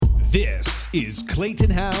is Clayton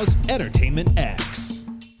Howe's Entertainment X.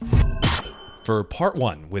 For part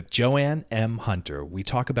one with Joanne M. Hunter, we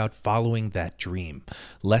talk about following that dream,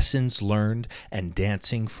 lessons learned, and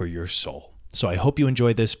dancing for your soul. So I hope you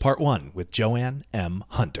enjoy this part one with Joanne M.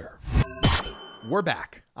 Hunter. We're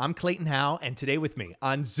back. I'm Clayton Howe, and today with me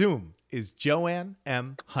on Zoom is Joanne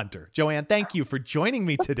M. Hunter. Joanne, thank you for joining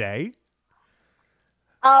me today.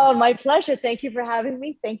 Oh, my pleasure. Thank you for having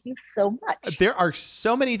me. Thank you so much. There are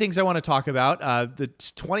so many things I want to talk about. The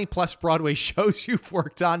 20 plus Broadway shows you've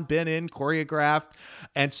worked on, been in, choreographed,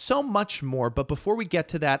 and so much more. But before we get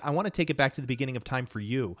to that, I want to take it back to the beginning of time for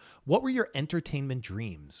you. What were your entertainment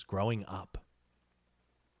dreams growing up?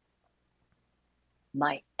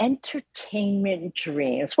 My entertainment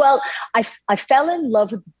dreams. Well, I fell in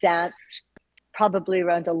love with dance probably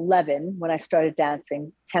around 11 when I started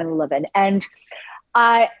dancing, 10, 11. And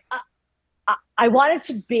I wanted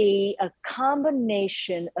to be a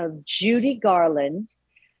combination of Judy Garland,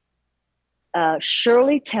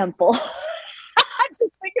 Shirley Temple. I'm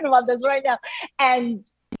just thinking about this right now, and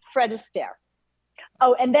Fred Astaire.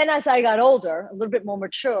 Oh, and then as I got older, a little bit more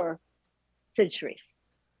mature, Sid Charisse.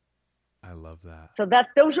 I love that. So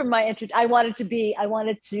those were my interests. I wanted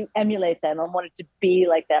to emulate them. I wanted to be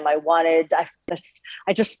like them. I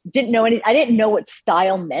just didn't know anything. I didn't know what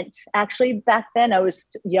style meant actually back then. I was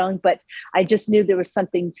young, but I just knew there was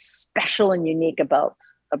something special and unique about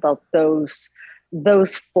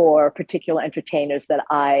those four particular entertainers that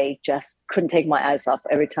I just couldn't take my eyes off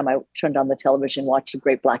every time I turned on the television, watched the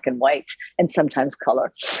great black and white and sometimes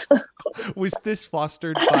color. Was this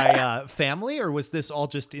fostered by family, or was this all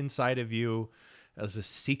just inside of you as a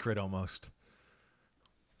secret almost?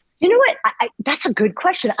 You know what? That's a good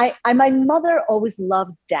question. My mother always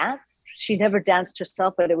loved dance. She never danced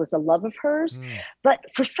herself, but it was a love of hers. But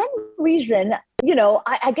for some reason,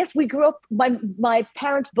 I guess we grew up, my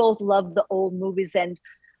parents both loved the old movies, and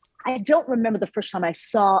I don't remember the first time I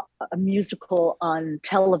saw a musical on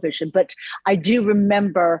television, but I do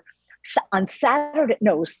remember on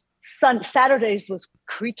Saturdays was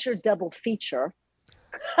Creature Double Feature.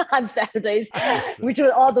 On Saturdays, which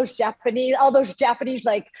were all those Japanese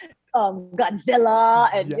like Godzilla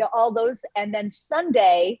and all those, and then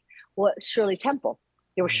Sunday was Shirley Temple.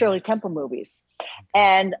 There were Shirley Temple movies,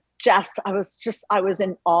 and I was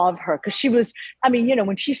in awe of her because she was. I mean,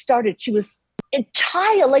 when she started, she was a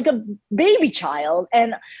child, like a baby child,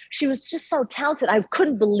 and she was just so talented. I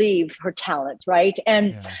couldn't believe her talent, right?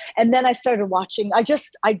 And then I started watching. I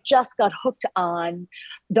just got hooked on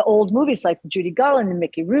the old movies like Judy Garland and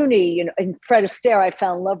Mickey Rooney, and Fred Astaire. I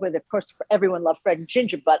fell in love with. Of course, everyone loved Fred and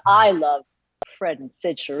Ginger, but I loved Fred and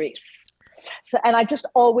Sid Charisse. So, and I just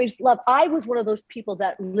always loved. I was one of those people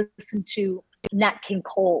that listened to Nat King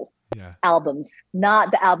Cole albums,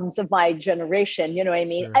 not the albums of my generation. You know what I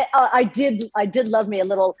mean? Sure. I did love me a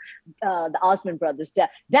little the Osmond Brothers,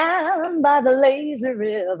 down by the lazy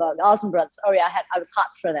river. The Osmond Brothers. Oh yeah, I was hot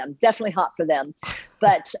for them. Definitely hot for them.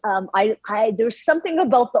 But there's something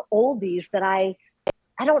about the oldies that I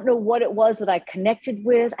don't know what it was that I connected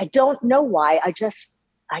with. I don't know why.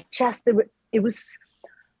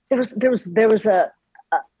 There was a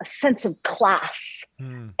sense of class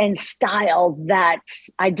and style that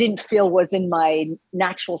I didn't feel was in my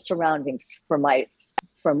natural surroundings from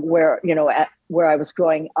where where I was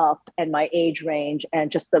growing up and my age range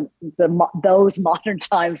and just those modern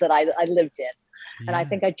times that I lived in. Yeah. And I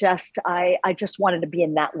think I just wanted to be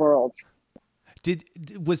in that world.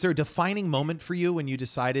 Was there a defining moment for you when you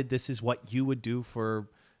decided this is what you would do for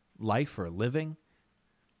life or a living?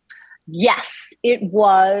 Yes, it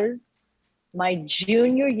was my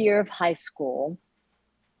junior year of high school.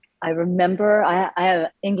 I remember I had an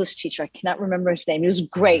English teacher. I cannot remember his name. He was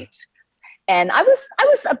great. And I was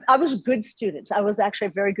a good student. I was actually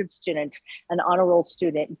a very good student, an honor roll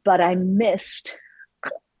student, but I missed,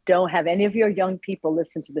 don't have any of your young people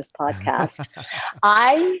listen to this podcast.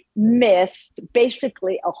 I missed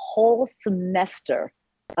basically a whole semester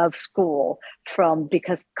of school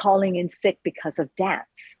because calling in sick because of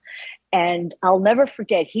dance. And I'll never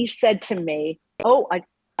forget, he said to me,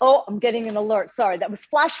 I'm getting an alert. Sorry, that was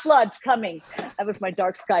flash floods coming. That was my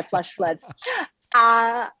dark sky flash floods.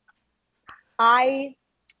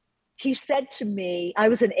 He said to me, I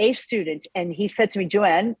was an A student, and he said to me,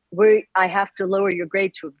 Joanne, I have to lower your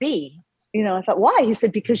grade to a B. I thought, why? He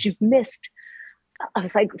said, because you've missed, I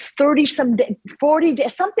was like 40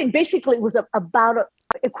 days, something. Basically, it was about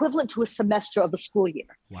equivalent to a semester of a school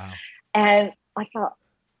year. Wow. And I thought,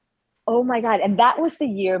 oh my God. And that was the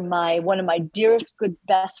year one of my dearest,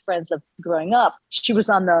 best friends of growing up, she was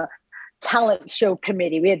on the talent show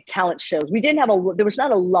committee. We had talent shows. We didn't have there was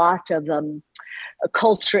not a lot of a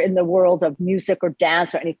culture in the world of music or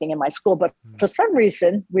dance or anything in my school, but for some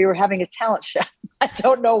reason we were having a talent show. I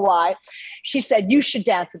don't know why. She said, you should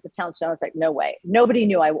dance at the talent show. I was like, no way. Nobody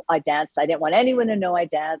knew I danced. I didn't want anyone to know I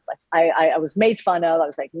danced. I was made fun of. I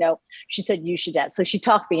was like, no. She said, you should dance. So she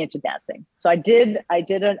talked me into dancing. So I did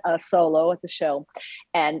a solo at the show,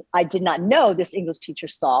 and I did not know this English teacher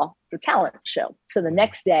saw the talent show. So the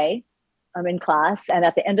next day I'm in class, and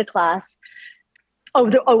at the end of class, let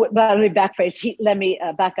me backphrase. Let me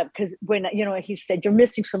back up, because when he said, "You're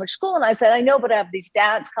missing so much school," and I said, "I know, but I have these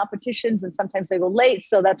dance competitions, and sometimes they go late,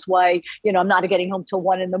 so that's why I'm not getting home till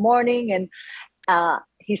 1 a.m." And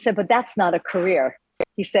he said, "But that's not a career."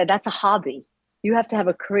 He said, "That's a hobby. You have to have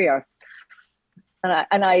a career."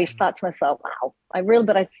 And I thought to myself, "Wow, I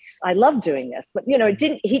love doing this." But it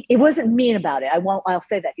didn't. He wasn't mean about it. I'll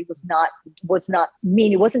say that he was not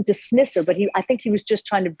mean. He wasn't dismissive, but I think he was just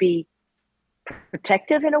trying to be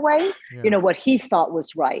protective in a way, what he thought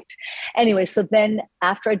was right. Anyway, so then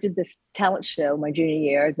after I did this talent show my junior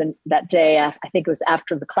year, then that day, I think it was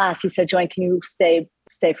after the class, he said, "Joanne, can you stay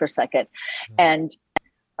for a second?" And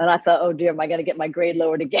I thought, oh dear, am I going to get my grade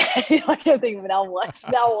lowered again? I kept thinking, now what?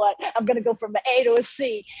 I'm going to go from an A to a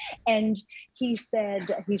C. And he said,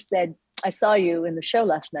 "I saw you in the show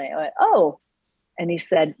last night." I went, "Oh." And he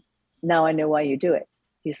said, "Now I know why you do it."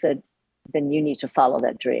 He said, "Then you need to follow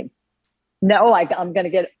that dream." No, I'm going to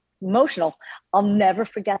get emotional. I'll never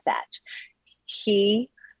forget that. He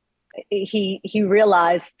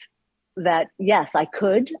realized that, yes, I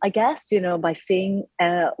could, I guess, by seeing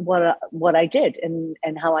what I did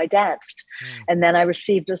and how I danced. And then I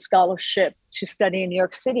received a scholarship to study in New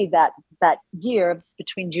York City that year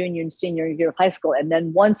between junior and senior year of high school. And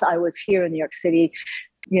then once I was here in New York City,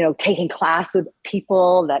 taking class with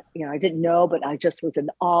people that, I didn't know, but I just was in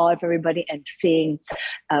awe of everybody, and seeing,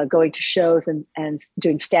 going to shows and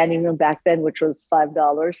doing standing room back then, which was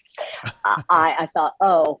 $5. I thought,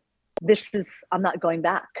 oh, I'm not going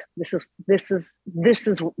back. This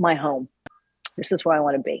is my home. This is where I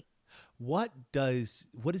want to be. What does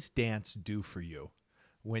dance do for you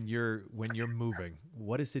when you're moving?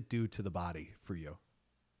 What does it do to the body for you?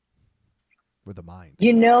 Or the mind?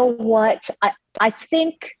 You know what? I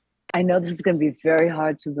think, I know this is going to be very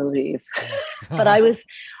hard to believe, but I was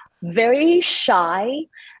very shy.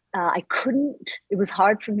 It was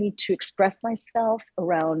hard for me to express myself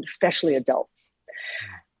around, especially adults.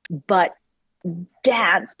 But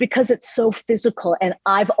dance, because it's so physical, and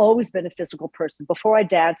I've always been a physical person. Before I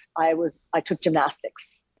danced, I took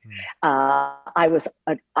gymnastics.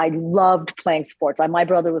 I loved playing sports. My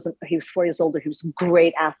brother he was 4 years older. He was a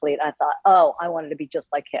great athlete. I thought, oh, I wanted to be just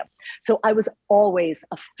like him. So I was always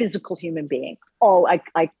a physical human being. Oh,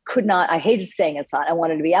 I could not, I hated staying inside. I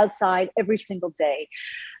wanted to be outside every single day.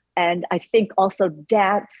 And I think also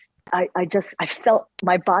dance, I felt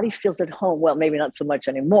my body feels at home. Well, maybe not so much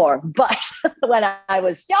anymore, but when I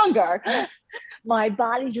was younger, my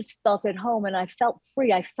body just felt at home, and I felt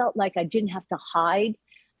free. I felt like I didn't have to hide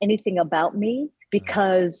anything about me,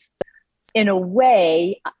 because in a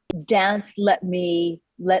way, dance let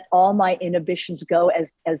all my inhibitions go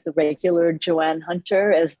as the regular Joanne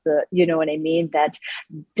Hunter, as the, you know what I mean? That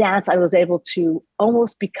dance, I was able to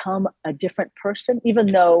almost become a different person,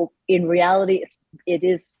 even though in reality it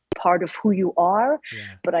is part of who you are.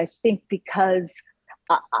 Yeah. But I think because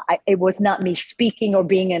it was not me speaking or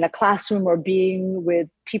being in a classroom or being with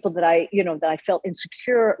people that I felt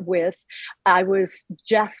insecure with. I was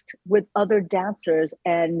just with other dancers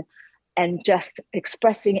and just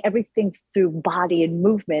expressing everything through body and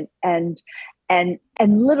movement, and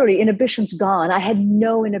literally inhibitions gone. I had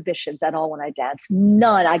no inhibitions at all when I danced,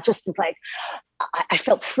 none. I just was like, I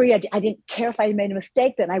felt free. I didn't care if I made a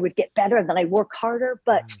mistake, then I would get better and then I work harder.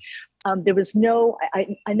 But there was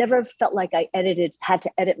I never felt like I had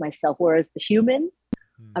to edit myself. Whereas the human,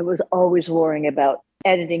 I was always worrying about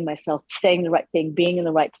editing myself, saying the right thing, being in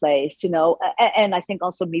the right place, and I think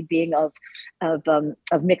also me being of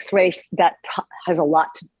mixed race, that has a lot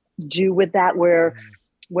to do with that, where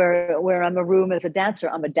I'm a room as a dancer,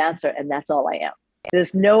 I'm a dancer, and that's all I am.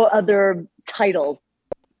 There's no other title.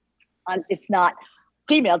 It's not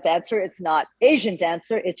female dancer, it's not Asian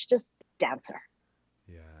dancer, it's just dancer.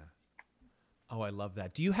 Yeah. Oh, I love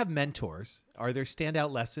that. Do you have mentors? Are there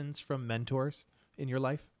standout lessons from mentors in your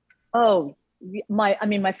life? Oh,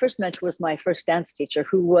 my first mentor was my first dance teacher,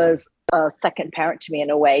 who was a second parent to me in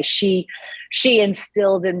a way. She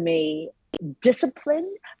instilled in me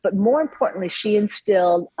discipline, but more importantly, she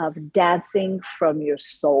instilled of dancing from your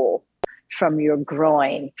soul. from your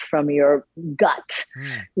groin, from your gut,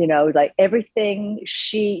 like everything.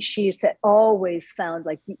 She said, always found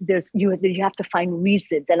like you have to find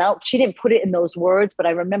reasons. And she didn't put it in those words, but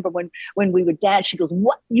I remember when we would dance, she goes,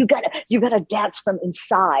 what, you gotta dance from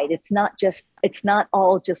inside. It's not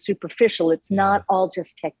all just superficial. It's not all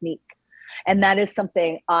just technique. And that is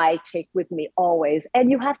something I take with me always. And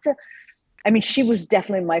you have to, she was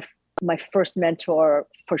definitely my first mentor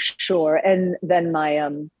for sure. And then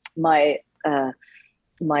my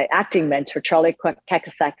acting mentor, Charlie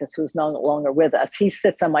Kakisakis, who's no longer with us, he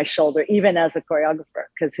sits on my shoulder, even as a choreographer,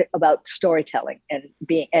 because about storytelling and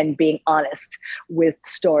being honest with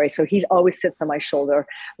story. So he always sits on my shoulder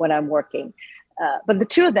when I'm working. But the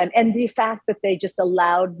two of them, and the fact that they just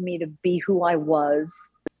allowed me to be who I was,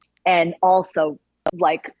 and also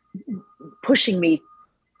like pushing me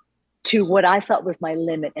to what I felt was my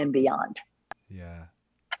limit and beyond. Yeah.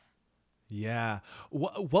 Yeah.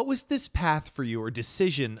 What was this path for you, or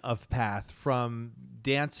decision of path from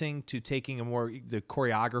dancing to taking the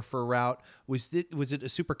choreographer route? Was it a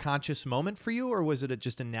super conscious moment for you, or was it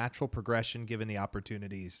just a natural progression given the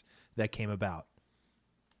opportunities that came about?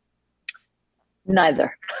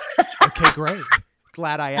 Neither. Okay, great.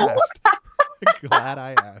 Glad I asked.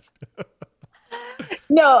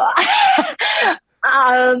 No,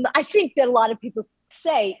 I think that a lot of people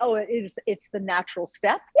say, "Oh, it's the natural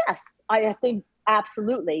step." Yes, I think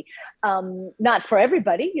absolutely. Not for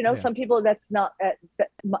everybody, Some people that's not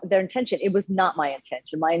their intention. It was not my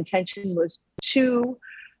intention. My intention was to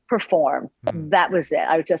perform. That was it.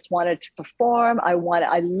 I just wanted to perform. I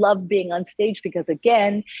love being on stage because,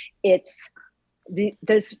 again,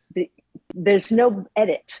 there's no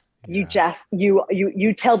edit. You just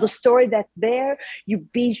you tell the story that's there. You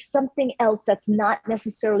be something else that's not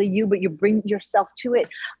necessarily you, but you bring yourself to it.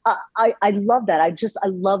 I love that. I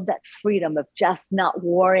love that freedom of just not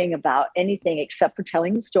worrying about anything except for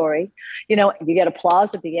telling the story. You get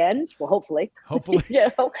applause at the end. Well, hopefully. Hopefully.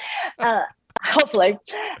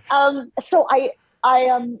 So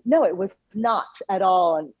no, it was not at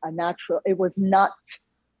all a natural. It was not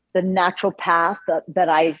the natural path that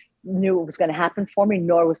I knew it was going to happen for me,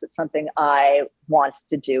 nor was it something I wanted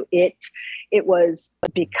to do. It was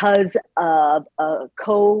because of a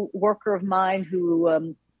co-worker of mine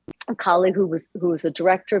a colleague who was a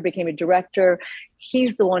director, became a director.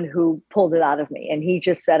 He's the one who pulled it out of me. And he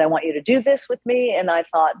just said, I want you to do this with me. And I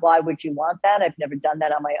thought, why would you want that? I've never done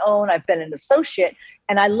that on my own. I've been an associate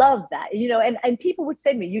and I love that, and people would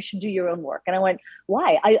say to me, you should do your own work. And I went,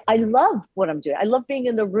 why? I love what I'm doing. I love being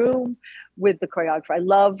in the room with the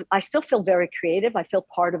choreographer. I still feel very creative. I feel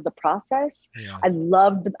part of the process. Yeah.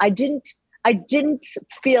 I didn't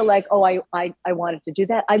feel like, I wanted to do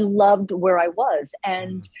that. I loved where I was.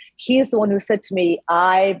 And he's the one who said to me,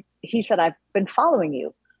 he said, I've been following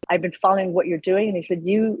you. I've been following what you're doing. And he said,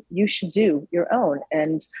 you should do your own.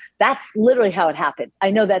 And that's literally how it happened. I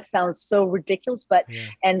know that sounds so ridiculous, but,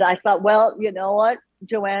 and I thought, well, you know what,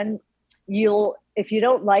 Joanne, if you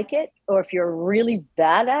don't like it, or if you're really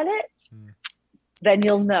bad at it, then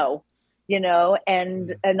you'll know,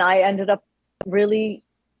 and I ended up really,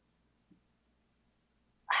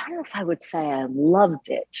 I don't know if I would say I loved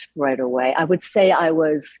it right away. I would say I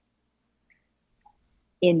was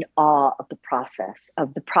in awe of the process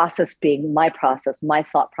being my process, my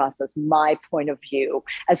thought process, my point of view,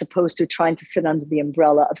 as opposed to trying to sit under the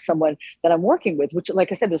umbrella of someone that I'm working with, which,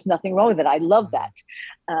 like I said, there's nothing wrong with it. I love that.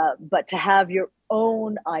 But to have your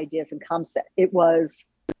own ideas and concept, it was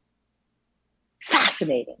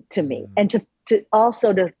fascinating to me. And to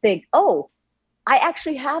also to think, I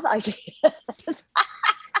actually have ideas.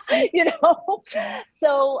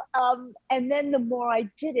 So and then the more I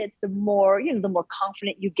did it, the more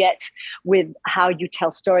confident you get with how you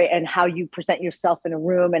tell story and how you present yourself in a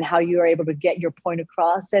room and how you are able to get your point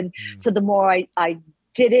across. And so the more I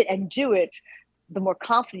did it and do it, the more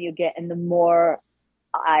confident you get and the more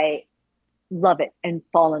I love it and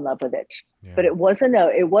fall in love with it. Yeah. But it wasn't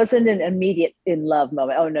an immediate in love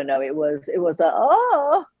moment. Oh no, it was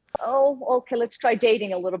okay, let's try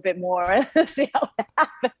dating a little bit more and see how it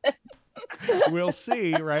happens. We'll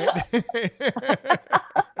see, right?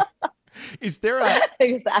 Is there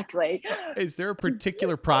Exactly. Is there a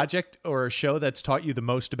particular project or a show that's taught you the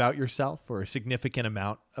most about yourself, or a significant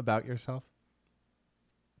amount about yourself?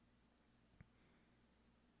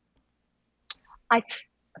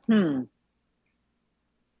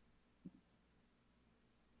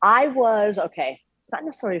 It's not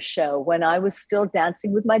necessarily a show. When I was still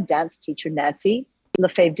dancing with my dance teacher, Nancy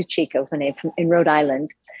Lefebvre de Chico, was her name, in Rhode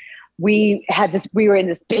Island, we were in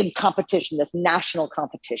this big competition, this national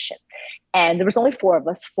competition. And there was only four of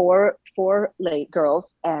us, four late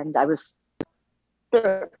girls. And I was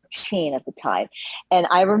 13 at the time. And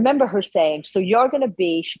I remember her saying, so you're going to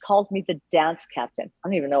be, she called me the dance captain. I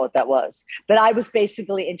don't even know what that was, but I was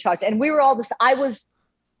basically in charge. And we were all this, I was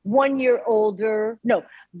 1 year older. No,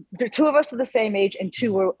 the two of us were the same age and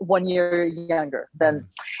two were 1 year younger than,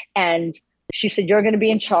 and she said, you're going to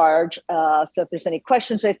be in charge. So if there's any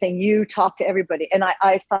questions or anything, you talk to everybody. And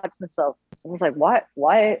I thought to myself, I was like,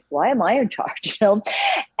 why am I in charge?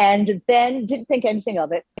 And then didn't think anything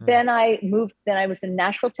of it. Then I moved, then I was in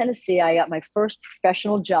Nashville, Tennessee. I got my first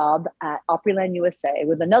professional job at Opryland USA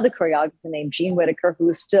with another choreographer named Gene Whitaker, who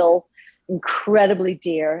is still incredibly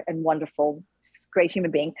dear and wonderful, great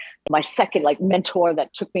human being. My second mentor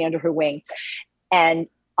that took me under her wing. And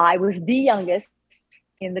I was the youngest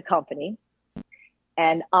in the company.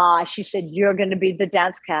 And she said, you're going to be the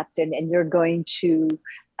dance captain and you're going to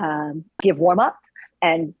give warm up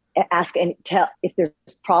and ask and tell if there's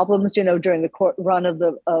problems, during the run of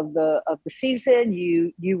the season,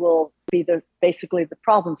 you will be basically the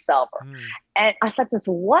problem solver. And I thought this,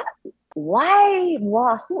 what? Why?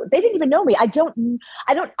 Who? They didn't even know me. I don't,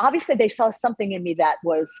 obviously they saw something in me that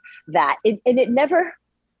was that.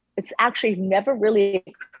 It's actually never really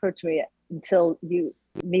occurred to me until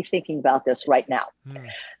me thinking about this right now,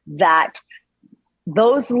 that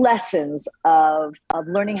those lessons of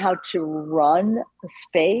learning how to run a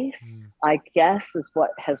space, I guess, is what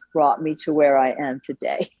has brought me to where I am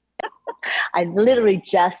today. I literally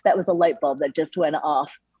that was a light bulb that just went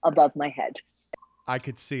off above my head. I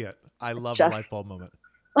could see it. I love a light bulb moment.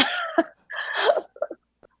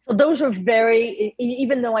 So those are very,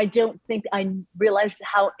 even though I don't think I realized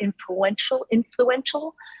how influential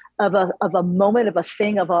of a moment, of a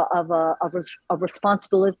thing, of a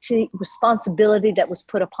responsibility that was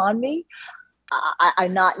put upon me.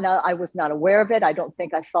 I was not aware of it. I don't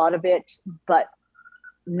think I thought of it, but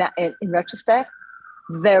in retrospect,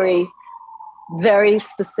 very, very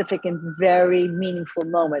specific and very meaningful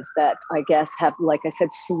moments that I guess have, like I said,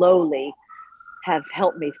 slowly have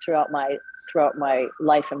helped me throughout my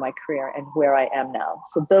life and my career and where I am now.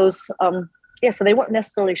 So those, so they weren't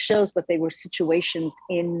necessarily shows, but they were situations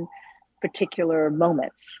in particular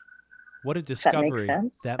moments. What a discovery.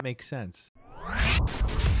 That makes sense.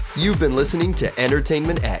 You've been listening to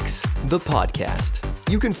Entertainment X, the podcast.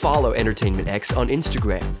 You can follow Entertainment X on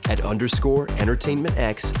Instagram at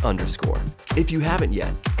 _EntertainmentX_. If you haven't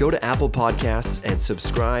yet, go to Apple Podcasts and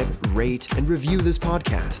subscribe, rate, and review this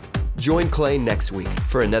podcast. Join Clay next week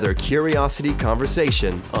for another curiosity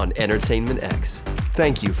conversation on Entertainment X.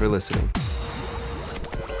 Thank you for listening.